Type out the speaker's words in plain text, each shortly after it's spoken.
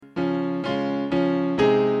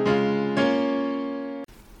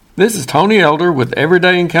This is Tony Elder with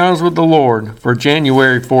Everyday Encounters with the Lord for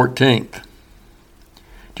January 14th. Do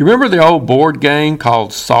you remember the old board game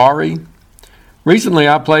called Sorry? Recently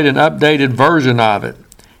I played an updated version of it.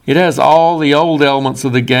 It has all the old elements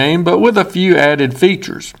of the game, but with a few added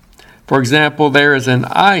features. For example, there is an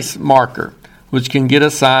ice marker, which can get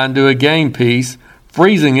assigned to a game piece,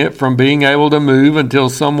 freezing it from being able to move until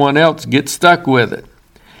someone else gets stuck with it.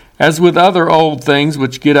 As with other old things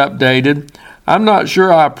which get updated, I'm not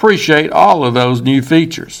sure I appreciate all of those new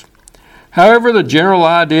features. However, the general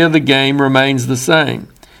idea of the game remains the same,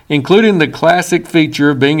 including the classic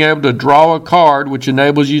feature of being able to draw a card which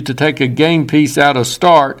enables you to take a game piece out of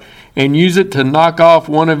start and use it to knock off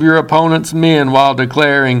one of your opponent's men while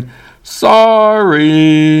declaring,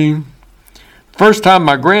 "Sorry." First time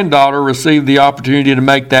my granddaughter received the opportunity to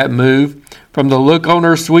make that move, from the look on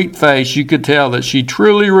her sweet face, you could tell that she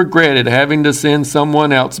truly regretted having to send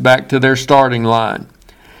someone else back to their starting line.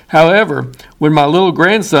 However, when my little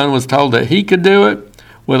grandson was told that he could do it,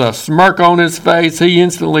 with a smirk on his face, he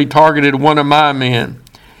instantly targeted one of my men.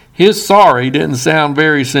 His sorry didn't sound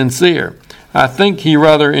very sincere. I think he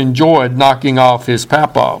rather enjoyed knocking off his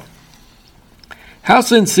papa. How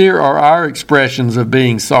sincere are our expressions of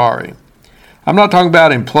being sorry? I'm not talking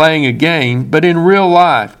about in playing a game, but in real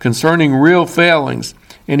life, concerning real failings,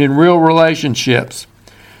 and in real relationships.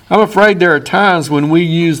 I'm afraid there are times when we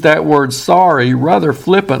use that word sorry rather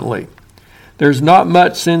flippantly. There's not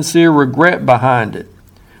much sincere regret behind it.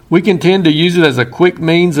 We can tend to use it as a quick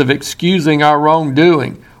means of excusing our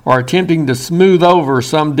wrongdoing or attempting to smooth over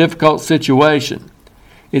some difficult situation.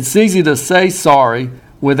 It's easy to say sorry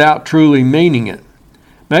without truly meaning it.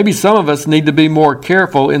 Maybe some of us need to be more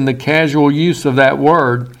careful in the casual use of that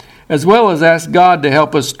word, as well as ask God to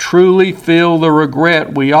help us truly feel the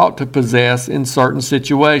regret we ought to possess in certain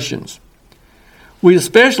situations. We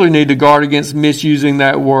especially need to guard against misusing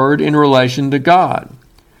that word in relation to God.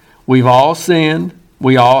 We've all sinned,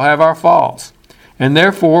 we all have our faults, and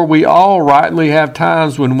therefore we all rightly have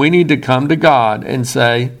times when we need to come to God and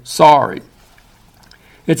say, sorry.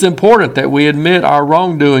 It's important that we admit our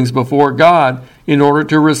wrongdoings before God in order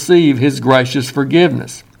to receive His gracious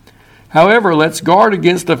forgiveness. However, let's guard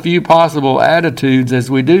against a few possible attitudes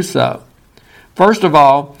as we do so. First of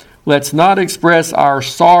all, let's not express our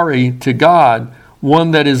sorry to God,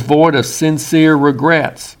 one that is void of sincere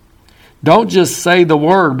regrets. Don't just say the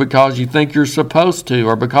word because you think you're supposed to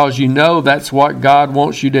or because you know that's what God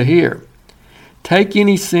wants you to hear. Take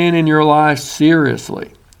any sin in your life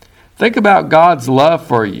seriously. Think about God's love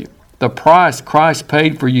for you, the price Christ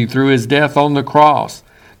paid for you through His death on the cross,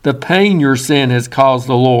 the pain your sin has caused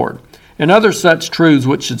the Lord, and other such truths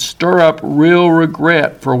which should stir up real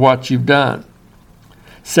regret for what you've done.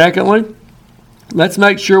 Secondly, let's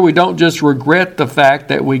make sure we don't just regret the fact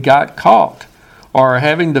that we got caught or are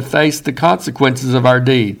having to face the consequences of our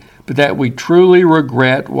deed, but that we truly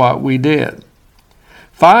regret what we did.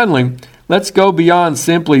 Finally, let's go beyond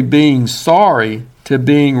simply being sorry to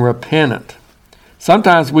being repentant.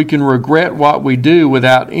 Sometimes we can regret what we do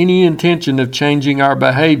without any intention of changing our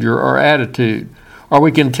behavior or attitude. Or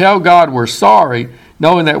we can tell God we're sorry,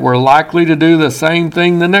 knowing that we're likely to do the same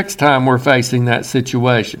thing the next time we're facing that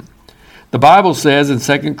situation. The Bible says in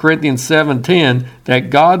 2 Corinthians 7:10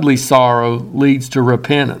 that godly sorrow leads to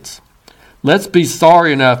repentance. Let's be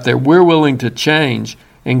sorry enough that we're willing to change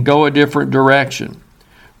and go a different direction.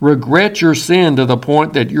 Regret your sin to the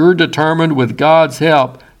point that you're determined with God's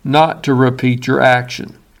help not to repeat your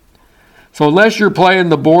action. So unless you're playing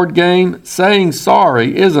the board game, saying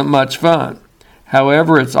sorry isn't much fun.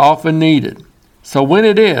 However, it's often needed. So when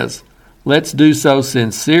it is, let's do so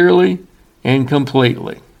sincerely and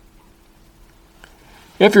completely.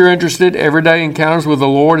 If you're interested, Everyday Encounters with the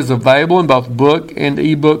Lord is available in both book and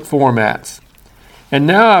ebook formats. And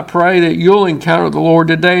now I pray that you'll encounter the Lord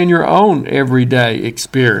today in your own everyday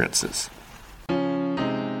experiences.